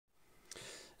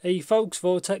Hey folks,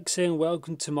 Vortex here and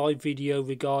welcome to my video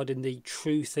regarding the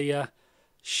Truthear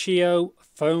Shio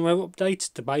Firmware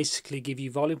update to basically give you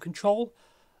volume control.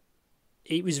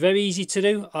 It was very easy to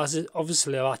do, as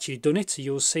obviously I've actually done it.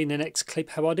 You'll see in the next clip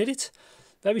how I did it.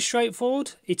 Very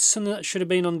straightforward. It's something that should have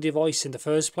been on the device in the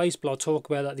first place, but I'll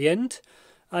talk about that at the end.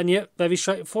 And yeah, very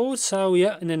straightforward. So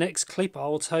yeah, in the next clip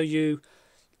I'll tell you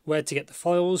where to get the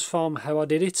files from, how I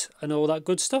did it and all that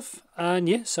good stuff. And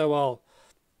yeah, so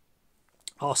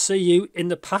I'll see you in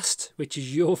the past, which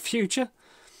is your future.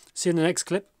 See you in the next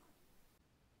clip.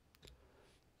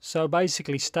 So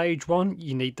basically stage one,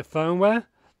 you need the firmware.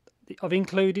 I've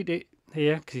included it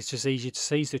here because it's just easier to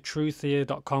see. It's the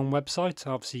truthear.com website.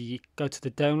 Obviously you go to the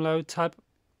download tab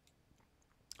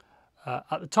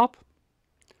at the top.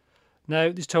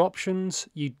 Now there's two options.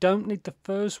 You don't need the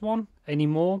first one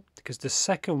anymore because the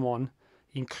second one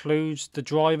includes the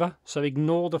driver. So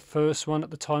ignore the first one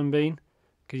at the time being,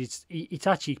 because it's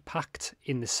actually packed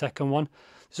in the second one.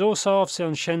 There's also obviously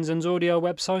on Shenzhen's audio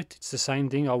website, it's the same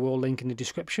thing. I will link in the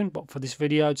description, but for this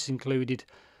video I just included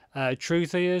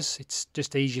Truthear's. It's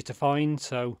just easier to find.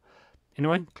 So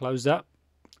anyway, close that.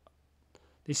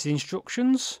 This is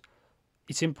instructions.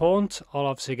 It's important. I'll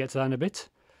obviously get to that in a bit.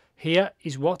 Here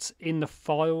is what's in the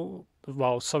file,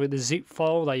 well, sorry, the zip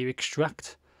file that you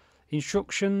extract.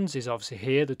 Instructions is obviously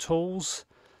here, the tools.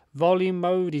 Volume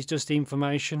mode is just the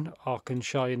information I can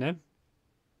show you now.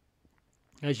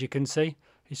 As you can see,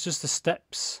 it's just the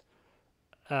steps,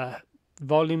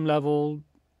 volume level.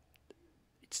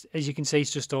 As you can see,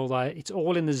 it's just all there. It's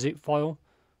all in the zip file,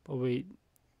 but we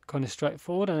kind of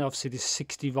straightforward. And obviously, there's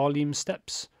 60 volume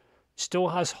steps. Still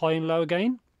has high and low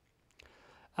gain.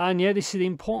 And yeah, this is the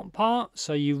important part.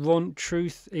 So you run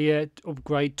Truthear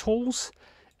upgrade tools,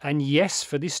 and yes,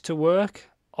 for this to work,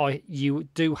 you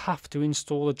do have to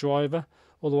install a driver,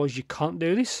 otherwise you can't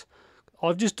do this.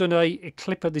 I've just done a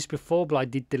clip of this before, but I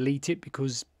did delete it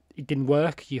because it didn't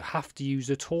work. You have to use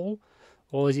the tool,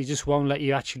 or it just won't let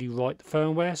you actually write the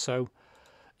firmware. So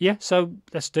yeah, so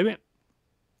let's do it.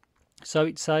 So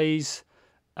it says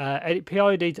edit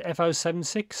PID to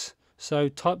F076. So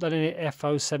type that in at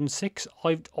F076.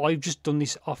 I've just done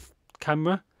this off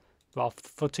camera, off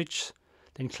footage.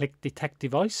 Then click detect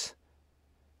device.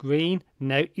 Green.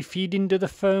 Now if you didn't do the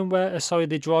firmware, sorry,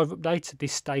 the driver update,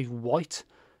 this stays white.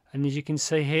 And as you can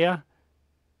see here,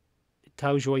 it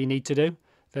tells you what you need to do.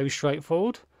 Very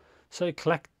straightforward. So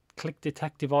click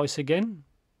detect device again.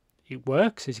 It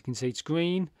works. As you can see, it's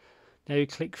green. Now you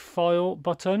click file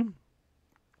button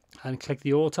and click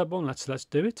the auto button. Let's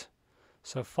do it.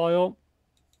 So file,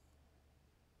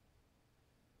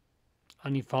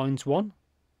 and he finds one.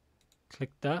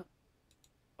 Click that.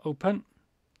 Open.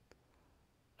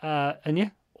 And yeah,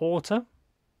 auto.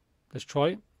 Let's try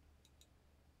it.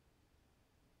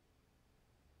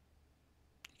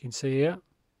 You can see here.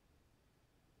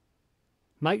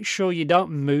 Make sure you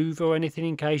don't move or anything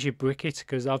in case you brick it,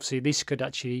 because obviously this could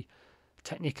actually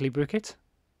technically brick it.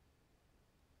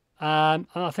 And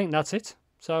I think that's it.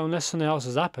 So unless something else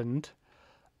has happened,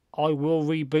 I will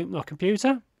reboot my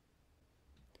computer.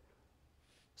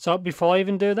 So before I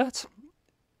even do that,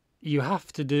 you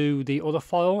have to do the other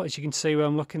file. As you can see where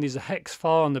I'm looking, there's a hex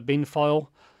file and the bin file.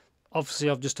 Obviously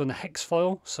I've just done the hex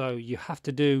file, so you have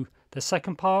to do the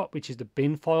second part, which is the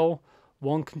bin file.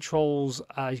 One controls,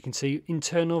 as you can see,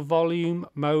 internal volume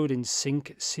mode and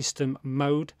sync system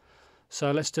mode. So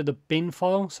let's do the bin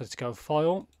file. So let's go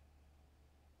file.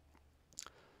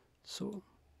 So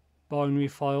binary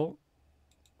file.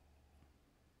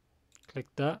 Click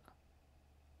that.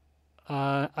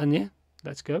 And yeah,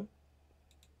 let's go.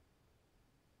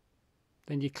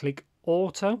 Then you click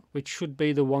auto, which should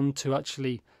be the one to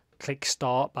actually click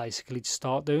start, basically to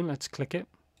start doing. Let's click it.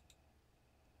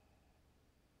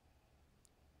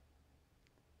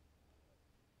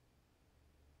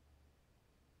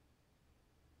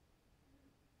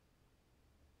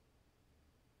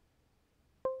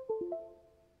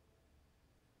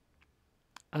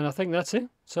 And I think that's it.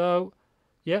 So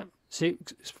yeah, see,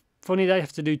 it's funny they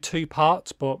have to do two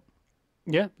parts, but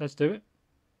yeah, let's do it.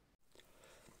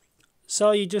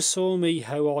 So you just saw me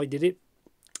how I did it,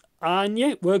 and yeah,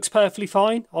 it works perfectly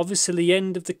fine. Obviously the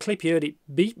end of the clip you heard it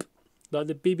beep, like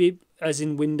the beep beep as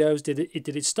in Windows did it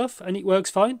did its stuff, and it works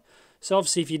fine. So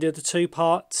obviously if you do the two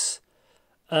parts,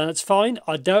 it's fine.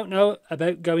 I don't know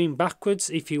about going backwards,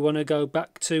 if you want to go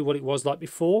back to what it was like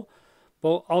before.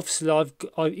 But obviously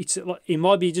it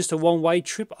might be just a one-way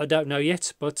trip. I don't know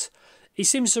yet, but it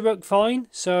seems to work fine.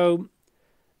 So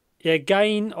yeah,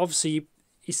 gain, obviously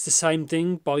it's the same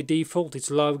thing by default.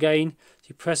 It's low gain.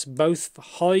 You press both for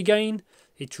high gain.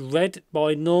 It's red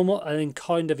by normal and then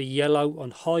kind of a yellow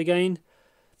on high gain.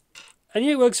 And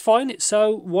yeah, it works fine.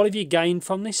 So what have you gained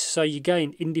from this? So you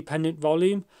gain independent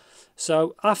volume.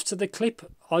 So after the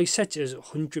clip, I set it as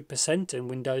 100% in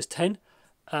Windows 10.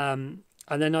 And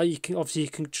then you can obviously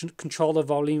control the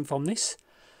volume from this.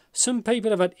 Some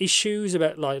people have had issues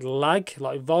about like lag,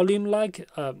 like volume lag.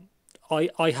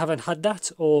 I haven't had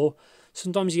that, or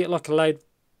sometimes you get like a loud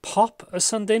pop or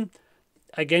something.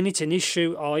 Again, it's an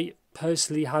issue I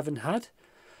personally haven't had.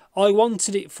 I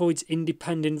wanted it for its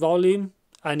independent volume,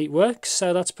 and it works,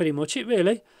 so that's pretty much it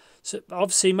really. So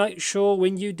obviously make sure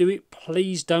when you do it,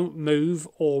 please don't move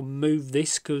or move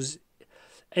this, because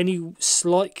any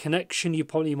slight connection you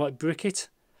probably might brick it.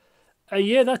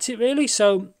 Yeah, that's it really.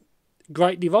 So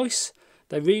great device.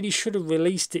 They really should have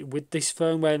released it with this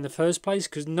firmware in the first place,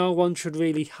 because no one should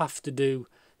really have to do,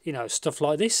 you know, stuff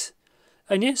like this.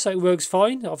 And yeah, so it works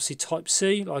fine. Obviously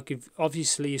Type-C, like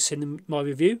obviously you've seen in my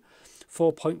review,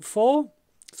 4.4,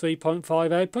 3.5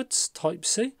 outputs,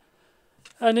 Type-C.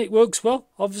 And it works well.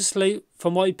 Obviously,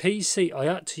 for my PC, I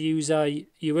had to use a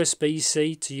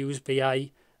USB-C to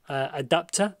USB-A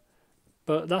adapter.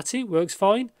 But that's it, works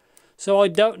fine. So I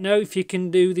don't know if you can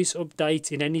do this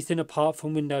update in anything apart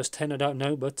from Windows 10, I don't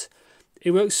know. But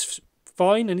it works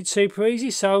fine and it's super easy.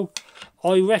 So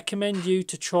I recommend you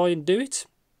to try and do it.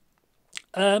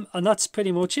 And that's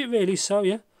pretty much it really. So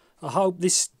yeah, I hope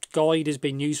this guide has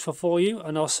been useful for you.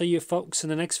 And I'll see you folks in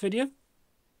the next video.